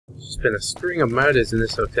been a string of murders in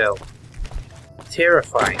this hotel.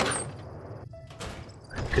 Terrifying.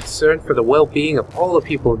 I'm concerned for the well-being of all the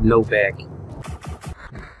people of Novac.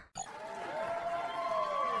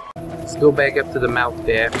 Let's go back up to the mouth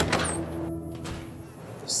there.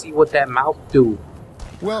 See what that mouth do.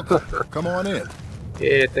 Welcome. Come on in.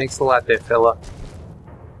 Yeah, thanks a lot there, fella.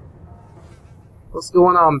 What's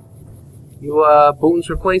going on? You, Boone's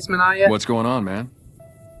replacement, are you? What's going on, man?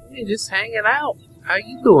 Hey, just hanging out. How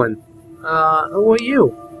you doing? Who are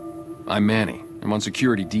you? I'm Manny. I'm on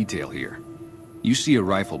security detail here. You see a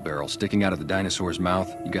rifle barrel sticking out of the dinosaur's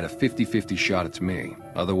mouth, you got a 50-50 shot it's me.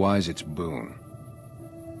 Otherwise, it's Boone.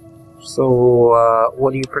 So,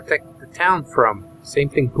 what do you protect the town from? Same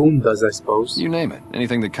thing Boone does, I suppose. You name it.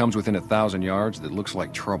 Anything that comes within 1,000 yards that looks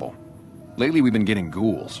like trouble. Lately, we've been getting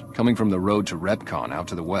ghouls, coming from the road to Repcon out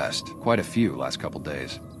to the west. Quite a few last couple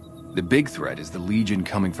days. The big threat is the Legion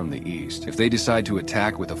coming from the east. If they decide to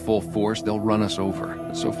attack with a full force, they'll run us over.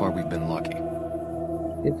 But so far, we've been lucky.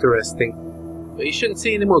 Interesting. But you shouldn't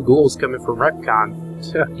see any more ghouls coming from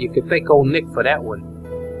Repcon. You could thank old Nick for that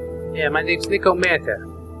one. Yeah, my name's Nick Omerta.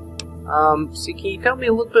 So can you tell me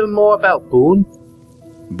a little bit more about Boone?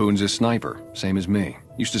 Boone's a sniper, same as me.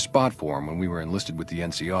 Used to spot for him when we were enlisted with the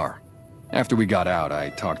NCR. After we got out,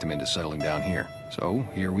 I talked him into settling down here. So,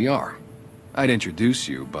 here we are. I'd introduce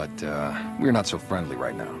you, but, we're not so friendly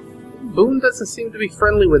right now. Boone doesn't seem to be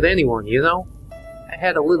friendly with anyone, you know? I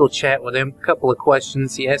had a little chat with him, a couple of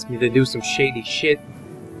questions. He asked me to do some shady shit.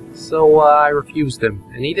 So, I refused him.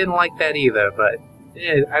 And he didn't like that either, but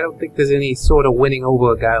yeah, I don't think there's any sort of winning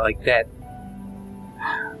over a guy like that.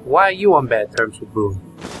 Why are you on bad terms with Boone?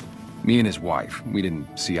 Me and his wife, we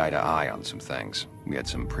didn't see eye to eye on some things. We had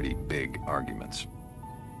some pretty big arguments.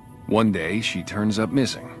 One day, she turns up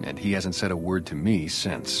missing, and he hasn't said a word to me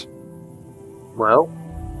since. Well,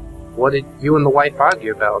 what did you and the wife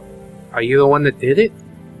argue about? Are you the one that did it?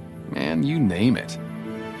 Man, you name it.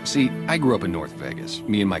 See, I grew up in North Vegas.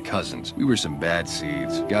 Me and my cousins, we were some bad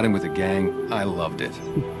seeds. Got in with a gang, I loved it.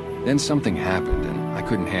 Then something happened, and I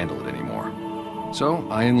couldn't handle it anymore. So,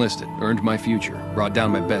 I enlisted, earned my future, brought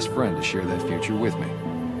down my best friend to share that future with me.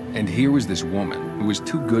 And here was this woman, who was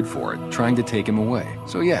too good for it, trying to take him away.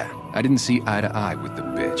 So yeah, I didn't see eye to eye with the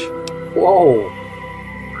bitch. Whoa.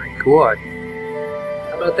 My God.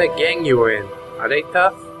 How about that gang you were in? Are they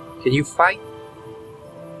tough? Can you fight?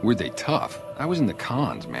 Were they tough? I was in the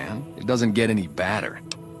cons, man. It doesn't get any badder.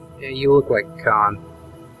 Yeah, you look like a con.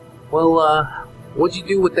 Well, what'd you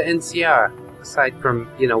do with the NCR? Aside from,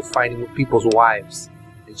 you know, fighting with people's wives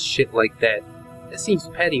and shit like that. That seems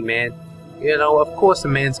petty, man. You know, of course a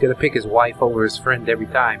man's gonna pick his wife over his friend every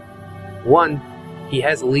time. One, he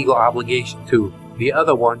has a legal obligation to. The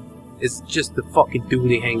other one is just the fucking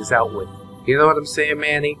dude he hangs out with. You know what I'm saying,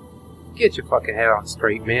 Manny? Get your fucking head on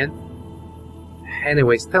straight, man.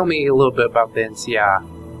 Anyways, tell me a little bit about the NCR.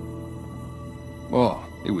 Oh,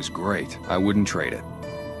 it was great. I wouldn't trade it.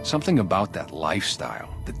 Something about that lifestyle,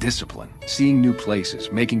 the discipline, seeing new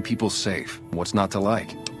places, making people safe. What's not to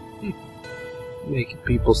like? Making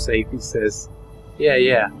people safe, he says.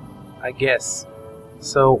 Yeah, I guess.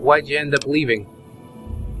 So, why'd you end up leaving?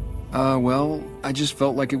 Well, I just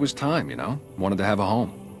felt like it was time, you know? Wanted to have a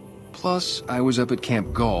home. Plus, I was up at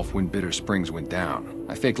Camp Golf when Bitter Springs went down.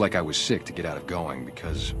 I faked like I was sick to get out of going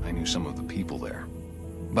because I knew some of the people there.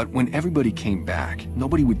 But when everybody came back,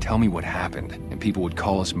 nobody would tell me what happened, and people would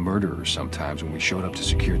call us murderers sometimes when we showed up to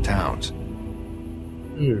secure towns.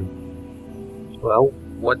 Well,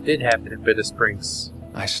 what did happen at Bitter Springs?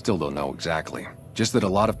 I still don't know exactly. Just that a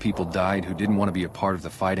lot of people died who didn't want to be a part of the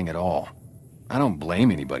fighting at all. I don't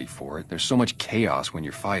blame anybody for it. There's so much chaos when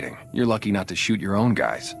you're fighting. You're lucky not to shoot your own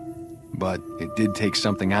guys. But it did take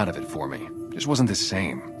something out of it for me. It just wasn't the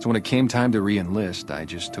same. So when it came time to re-enlist, I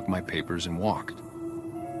just took my papers and walked.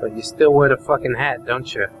 But you still wear the fucking hat,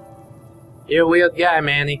 don't you? You're a weird guy,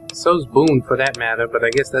 Manny. So's Boone, for that matter, but I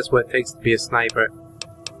guess that's what it takes to be a sniper.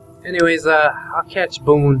 Anyways, I'll catch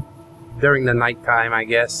Boone during the nighttime, I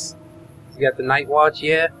guess. You got the night watch,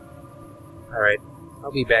 yeah? Alright,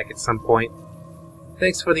 I'll be back at some point.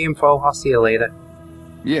 Thanks for the info, I'll see you later.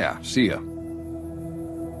 Yeah, see ya.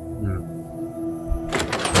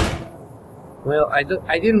 Well, I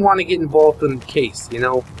didn't want to get involved in the case, you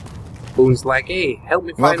know? Boone's like, hey, help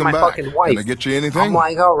me find my fucking wife. Can I get you anything? I'm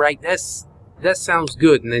like, alright, that sounds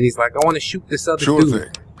good. And then he's like, I want to shoot this other dude. Sure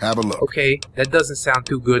thing. Have a look. Okay, that doesn't sound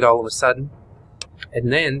too good all of a sudden.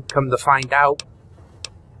 And then, come to find out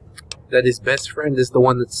that his best friend is the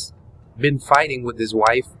one that's been fighting with his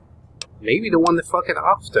wife. Maybe the one that fucking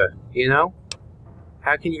offed her, you know?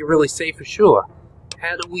 How can you really say for sure?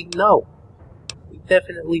 How do we know? We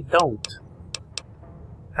definitely don't.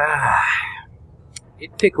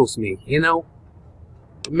 It tickles me, you know?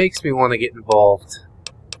 It makes me want to get involved.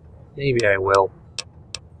 Maybe I will.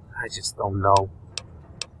 I just don't know.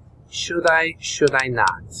 Should I? Should I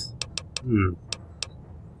not?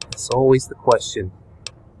 That's always the question.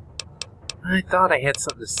 I thought I had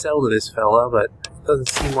something to sell to this fella, but it doesn't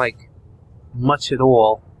seem like much at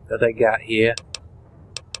all that I got here.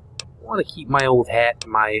 I want to keep my old hat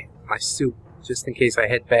and my suit, just in case I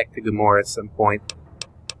head back to Gomorrah at some point.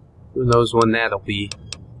 Who knows when that'll be.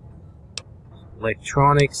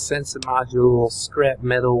 Electronics, sensor module, scrap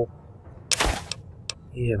metal.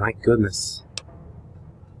 Yeah, my goodness.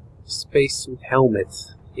 Spacesuit helmet.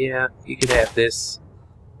 Yeah, you could have this.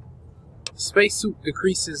 Spacesuit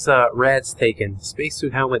decreases rads taken.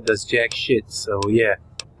 Spacesuit helmet does jack shit, so yeah.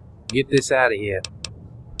 Get this out of here.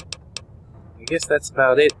 I guess that's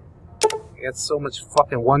about it. I got so much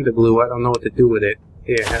fucking Wonder Glue, I don't know what to do with it.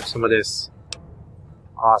 Here, have some of this.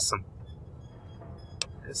 Awesome.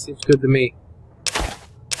 That seems good to me.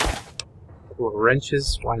 Couple of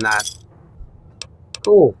wrenches, why not?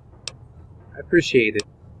 Cool. I appreciate it.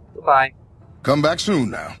 Goodbye. Come back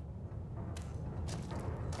soon now.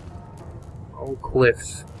 Oh,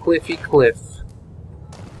 Cliff. Cliffy Cliff.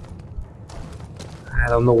 I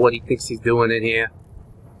don't know what he thinks he's doing in here.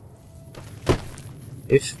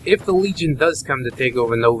 If the Legion does come to take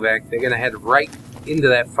over Novac, they're gonna head right into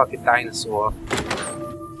that fucking dinosaur.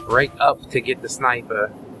 Right up to get the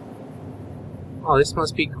sniper. Oh, this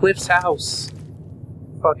must be Cliff's house.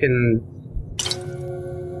 Fucking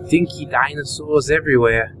dinky dinosaurs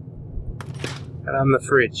everywhere. Got on the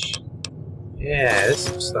fridge. Yeah, there's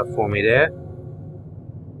some stuff for me there.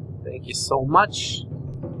 Thank you so much.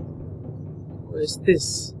 What is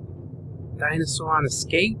this? Dinosaur on a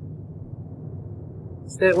skate?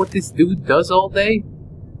 Is that what this dude does all day?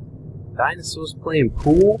 Dinosaurs playing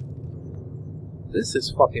pool? This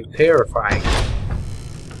is fucking terrifying.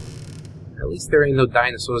 At least there ain't no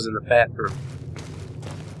dinosaurs in the bathroom.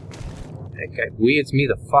 That guy weirds me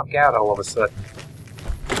the fuck out all of a sudden.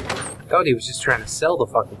 I thought he was just trying to sell the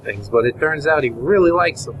fucking things, but it turns out he really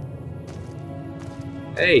likes them.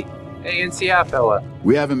 Hey, NCR fella.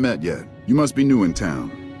 We haven't met yet. You must be new in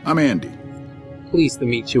town. I'm Andy. Pleased to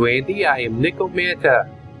meet you, Andy. I am Nick Omerta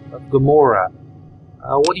of Gomorrah.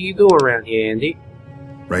 What do you do around here, Andy?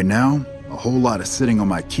 Right now, a whole lot of sitting on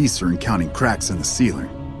my keister and counting cracks in the ceiling.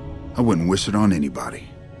 I wouldn't wish it on anybody.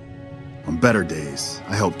 On better days,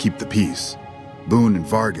 I help keep the peace. Boone and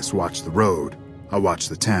Vargas watch the road. I watch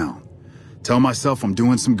the town. Tell myself I'm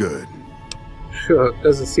doing some good. Sure,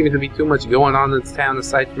 doesn't seem to be too much going on in this town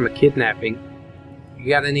aside from a kidnapping. You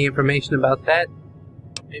got any information about that?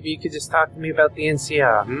 Maybe you could just talk to me about the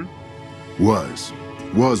NCR, Was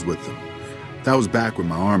with them. That was back when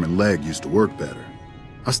my arm and leg used to work better.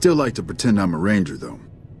 I still like to pretend I'm a ranger, though.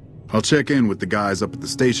 I'll check in with the guys up at the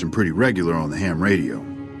station pretty regular on the ham radio.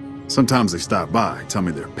 Sometimes they stop by, tell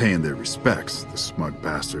me they're paying their respects, the smug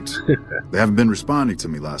bastards. They haven't been responding to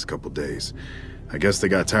me last couple days. I guess they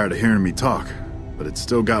got tired of hearing me talk, but it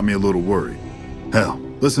still got me a little worried. Hell,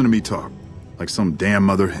 listen to me talk, like some damn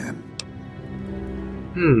mother hen.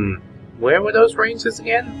 Where were those rangers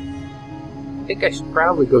again? I think I should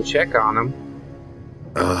probably go check on them.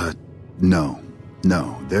 No.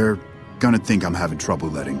 They're gonna think I'm having trouble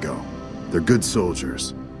letting go. They're good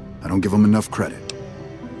soldiers. I don't give them enough credit.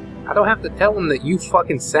 I don't have to tell them that you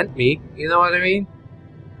fucking sent me, you know what I mean?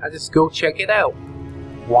 I just go check it out.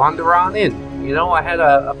 Wander on in. You know, I had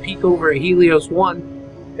a peek over at Helios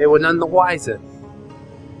 1. They were none the wiser.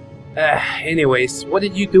 Anyways, what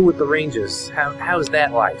did you do with the Rangers? How's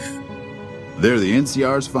that life? They're the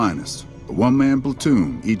NCR's finest. A one-man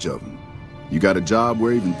platoon, each of them. You got a job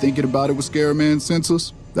where even thinking about it would scare a man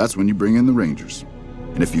senseless? That's when you bring in the Rangers.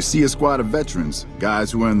 And if you see a squad of veterans,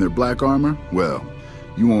 guys who are in their black armor, well,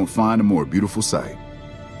 you won't find a more beautiful sight.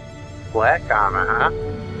 Black armor, huh?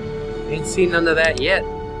 Ain't seen none of that yet.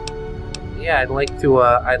 Yeah, I'd like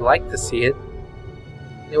to see it.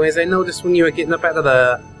 Anyways, I noticed when you were getting up out of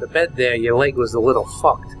the bed there, your leg was a little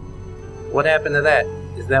fucked. What happened to that?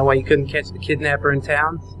 Is that why you couldn't catch the kidnapper in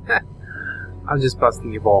town? I'm just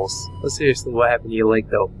busting your balls. But seriously, what happened to your leg,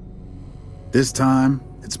 though? This time,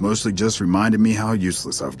 it's mostly just reminded me how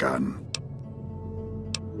useless I've gotten.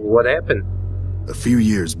 What happened? A few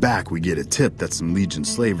years back, we get a tip that some Legion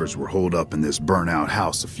slavers were holed up in this burnt-out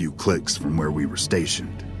house a few clicks from where we were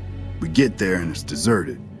stationed. We get there and it's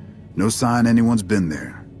deserted. No sign anyone's been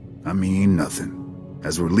there. I mean, nothing.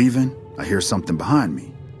 As we're leaving, I hear something behind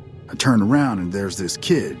me. I turn around and there's this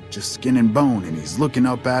kid, just skin and bone, and he's looking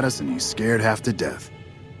up at us and he's scared half to death.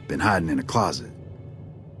 Been hiding in a closet.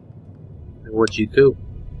 And what'd you do?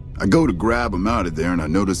 I go to grab him out of there and I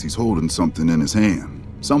notice he's holding something in his hand.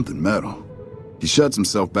 Something metal. He shuts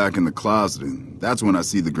himself back in the closet and that's when I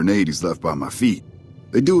see the grenade he's left by my feet.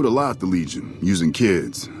 They do it a lot, the Legion, using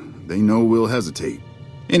kids. They know we'll hesitate.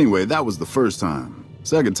 Anyway, that was the first time.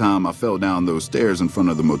 Second time, I fell down those stairs in front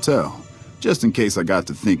of the motel, just in case I got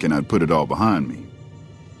to thinking I'd put it all behind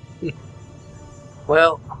me.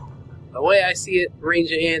 Well, the way I see it,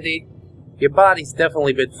 Ranger Andy, your body's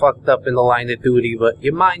definitely been fucked up in the line of duty, but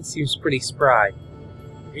your mind seems pretty spry.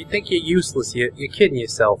 If you think you're useless, you're kidding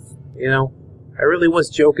yourself, you know? I really was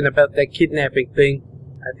joking about that kidnapping thing.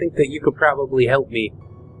 I think that you could probably help me,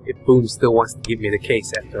 if Boone still wants to give me the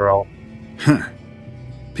case after all. Huh.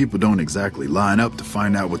 People don't exactly line up to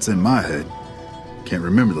find out what's in my head. Can't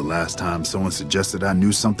remember the last time someone suggested I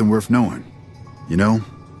knew something worth knowing. You know,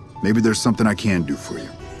 maybe there's something I can do for you.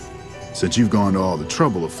 Since you've gone to all the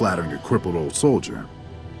trouble of flattering a crippled old soldier,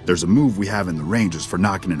 there's a move we have in the Rangers for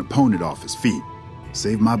knocking an opponent off his feet.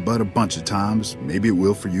 Saved my butt a bunch of times, maybe it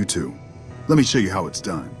will for you too. Let me show you how it's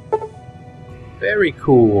done. Very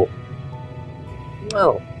cool.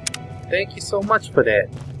 Well, thank you so much for that.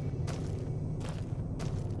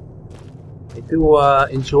 I do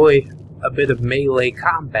enjoy a bit of melee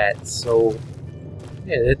combat, so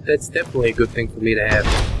yeah, that's definitely a good thing for me to have.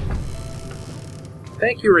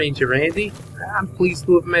 Thank you, Ranger Randy. I'm pleased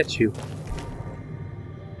to have met you.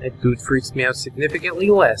 That dude freaks me out significantly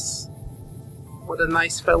less. What a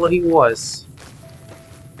nice fellow he was.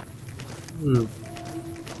 A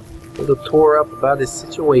little tore up about his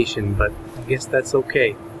situation, but I guess that's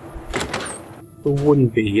okay. Who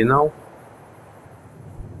wouldn't be, you know?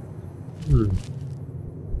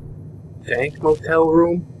 Dank motel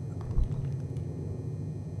room?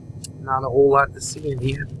 Not a whole lot to see in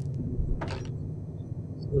here.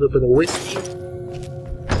 A little bit of whiskey.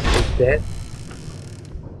 Take that.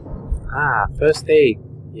 Ah, first aid.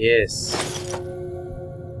 Yes.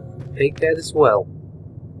 Take that as well.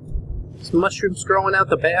 Some mushrooms growing out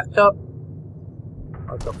the bathtub?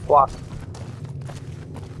 What the fuck?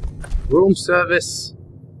 Room service.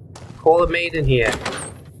 Call a maid in here.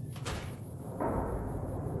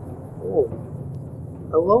 Oh.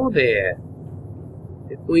 Hello there.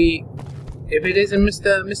 If it isn't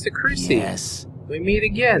Mr. Chrissy. Yes. We meet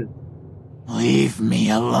again. Leave me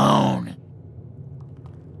alone.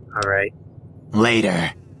 Alright.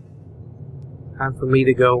 Later. Time for me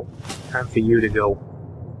to go. Time for you to go.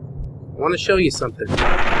 I want to show you something. Here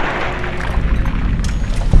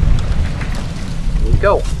we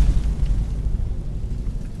go.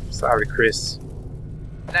 Sorry, Chris.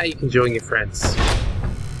 Now you can join your friends.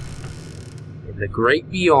 In the great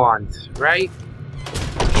beyond, right?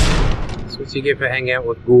 That's what you get for hanging out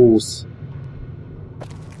with ghouls.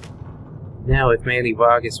 Now, if Manny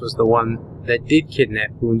Vargas was the one that did kidnap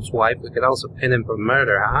Boone's wife, we could also pin him for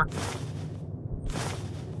murder, huh?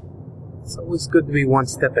 It's always good to be one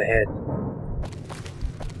step ahead.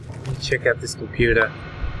 Let me check out this computer.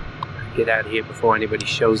 Get out of here before anybody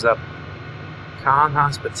shows up. Khan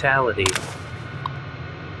Hospitality.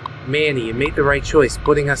 Manny, you made the right choice,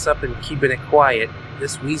 putting us up and keeping it quiet.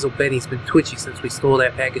 This weasel Benny's been twitchy since we stole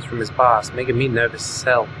that package from his boss, making me nervous as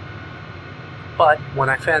hell. But when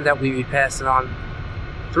I found out we'd be passing on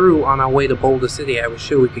through on our way to Boulder City, I was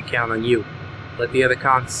sure we could count on you. Let the other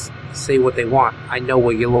cons say what they want. I know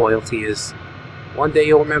where your loyalty is. One day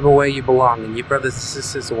you'll remember where you belong, and your brothers and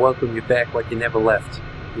sisters will welcome you back like you never left.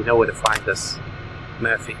 You know where to find us.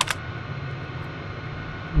 Murphy.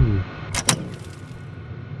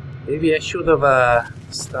 Maybe I should have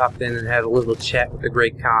stopped in and had a little chat with the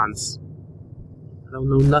great cons. I don't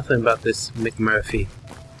know nothing about this McMurphy.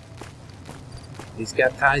 He's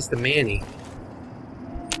got ties to Manny.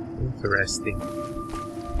 Interesting.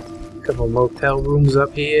 Couple motel rooms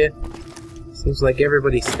up here. Seems like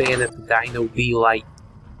everybody's staying at the Dino D Light.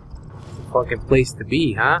 It's a fucking place to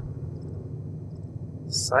be, huh?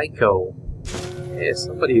 Psycho. Yeah,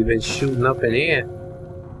 somebody's been shooting up in here.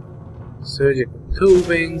 Surgical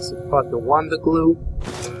tubing, some fucking Wonder Glue.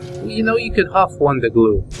 Well, you know you could huff Wonder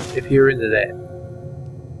Glue if you're into that.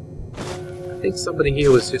 I think somebody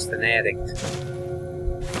here was just an addict.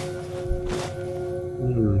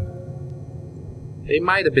 They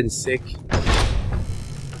might have been sick.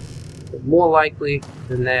 But more likely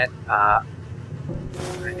than that, I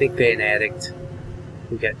think they're an addict.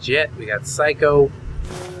 We got Jet, we got Psycho.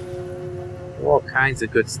 All kinds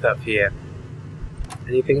of good stuff here.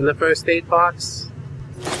 Anything in the first aid box?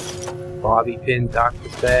 Bobby pin,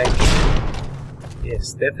 doctor's bag.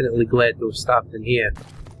 Yes, definitely glad to have stopped in here.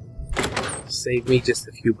 Saved me just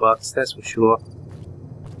a few bucks, that's for sure.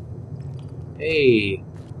 Hey.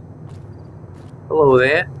 Hello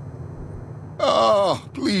there. Oh,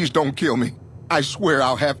 please don't kill me. I swear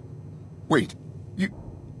I'll have... Wait,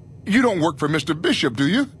 you don't work for Mr. Bishop, do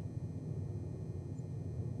you?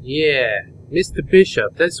 Yeah, Mr.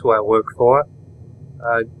 Bishop, that's who I work for.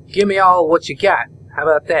 Give me all what you got. How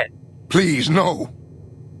about that? Please, no.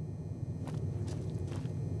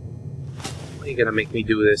 Why are you gonna make me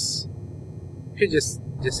do this? You could just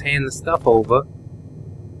hand the stuff over.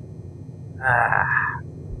 Ah.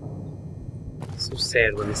 So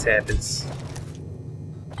sad when this happens.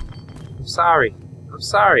 I'm sorry. I'm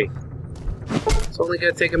sorry. It's only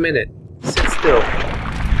gonna take a minute. Sit still.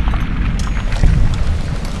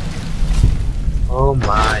 Oh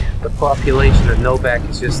my. The population of Novac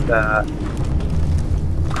is just,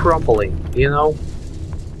 crumbling, you know?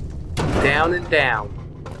 Down and down.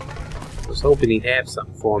 I was hoping he'd have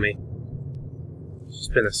something for me. There's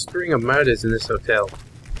just been a string of murders in this hotel.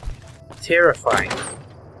 Terrifying.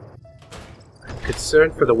 I'm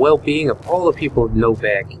concerned for the well-being of all the people of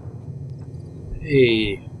Novac.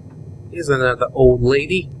 Hey, here's another old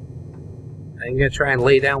lady. I ain't gonna try and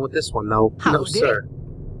lay down with this one, though. Howdy. No, sir.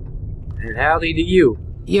 And howdy to you.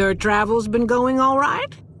 Your travel's been going all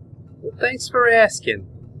right? Well, thanks for asking.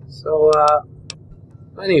 So,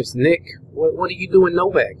 my name's Nick. What do you do in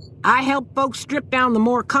Novac? I help folks strip down the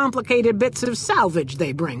more complicated bits of salvage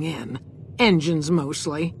they bring in. Engines,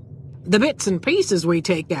 mostly. The bits and pieces we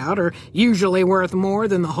take out are usually worth more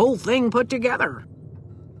than the whole thing put together.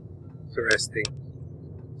 Interesting.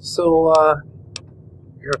 So,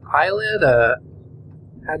 you're a pilot?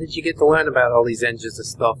 How did you get to learn about all these engines and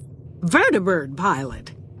stuff? Vertibird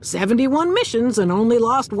pilot. 71 missions and only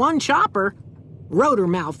lost one chopper. Rotor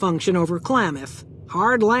malfunction over Klamath.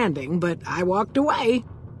 Hard landing, but I walked away.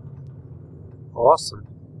 Awesome.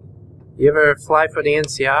 You ever fly for the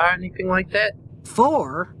NCR or anything like that?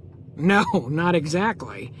 4? No, not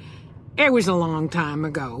exactly. It was a long time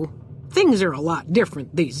ago. Things are a lot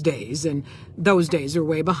different these days, and those days are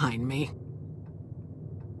way behind me.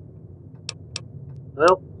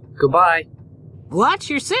 Well, goodbye. Watch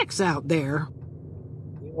your 6 out there.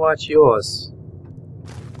 You watch yours.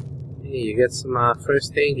 Hey, you got some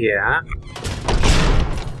first aid here, huh?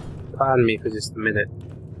 Pardon me for just a minute.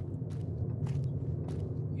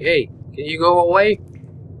 Hey, can you go away?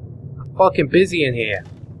 I'm fucking busy in here.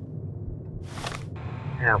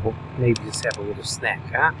 Yeah, well, maybe just have a little snack,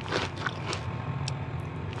 huh?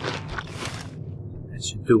 That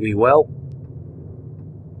should do me well.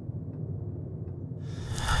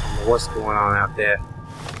 I don't know what's going on out there.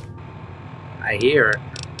 I hear her.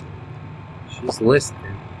 She's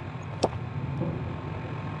listening.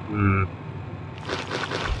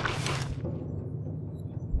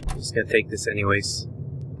 Just gonna take this anyways.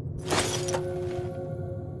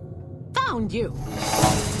 Found you.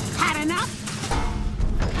 Had enough?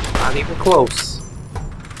 Not even close.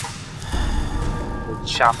 Little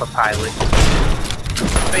chopper pilot.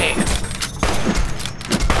 Bam!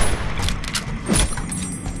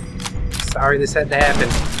 Sorry this had to happen.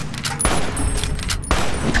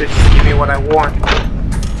 You could just give me what I want.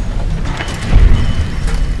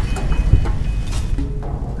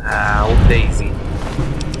 Ah, old Daisy.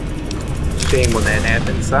 Shame when that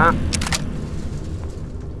happens, huh?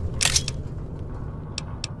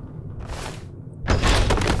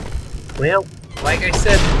 Well, like I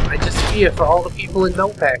said, I just fear for all the people in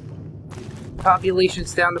Novac.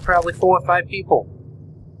 Population's down to probably 4 or 5 people.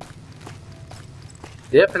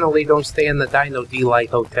 Definitely don't stay in the Dino D-Light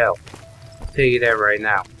Hotel. I'll tell you that right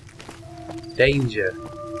now. Danger.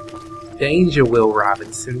 Danger, Will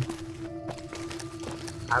Robinson.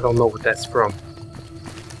 I don't know what that's from.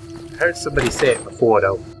 I heard somebody say it before,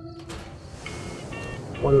 though.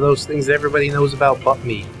 One of those things everybody knows about but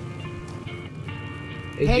me.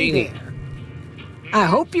 Hey, Jeannie. There. I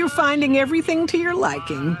hope you're finding everything to your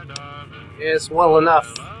liking. Yes, well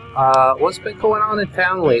enough. What's been going on in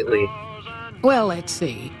town lately? Well, let's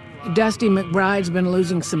see. Dusty McBride's been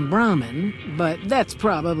losing some Brahmin, but that's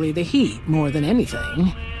probably the heat more than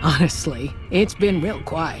anything. Honestly, it's been real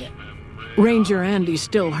quiet. Ranger Andy's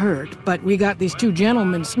still hurt, but we got these 2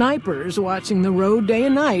 gentlemen snipers watching the road day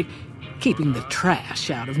and night, keeping the trash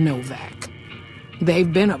out of Novac.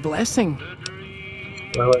 They've been a blessing.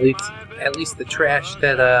 Well, at least the trash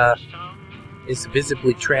that, is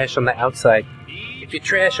visibly trash on the outside. If you're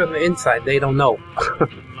trash on the inside, they don't know.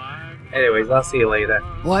 Anyways, I'll see you later.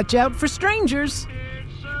 Watch out for strangers.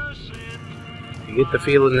 You get the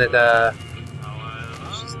feeling that,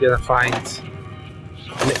 she's gonna find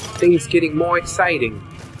things getting more exciting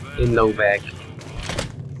in Novac.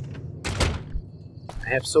 I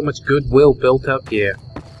have so much goodwill built up here.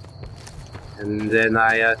 And then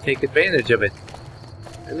I take advantage of it.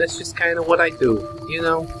 And that's just kind of what I do, you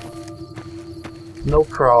know? No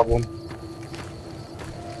problem.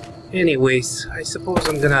 Anyways, I suppose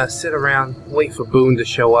I'm gonna sit around, wait for Boone to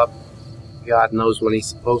show up. God knows when he's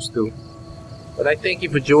supposed to. But I thank you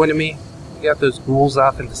for joining me. We got those ghouls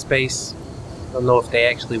off into space. Don't know if they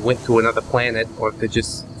actually went to another planet or if they're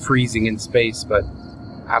just freezing in space, but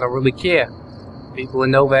I don't really care. People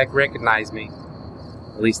in Novac recognize me.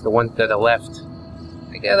 At least the ones that are left.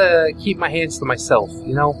 I gotta keep my hands to myself,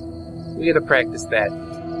 you know? We gotta practice that.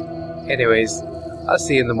 Anyways, I'll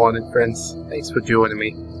see you in the morning, friends. Thanks for joining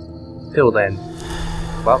me. Till then,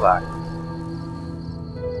 bye-bye.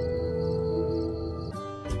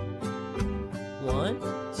 1,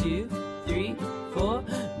 2, 3, 4.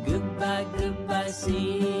 Goodbye, goodbye,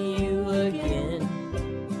 see you again.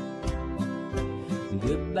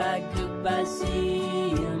 Goodbye, goodbye, see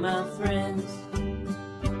you, my friend.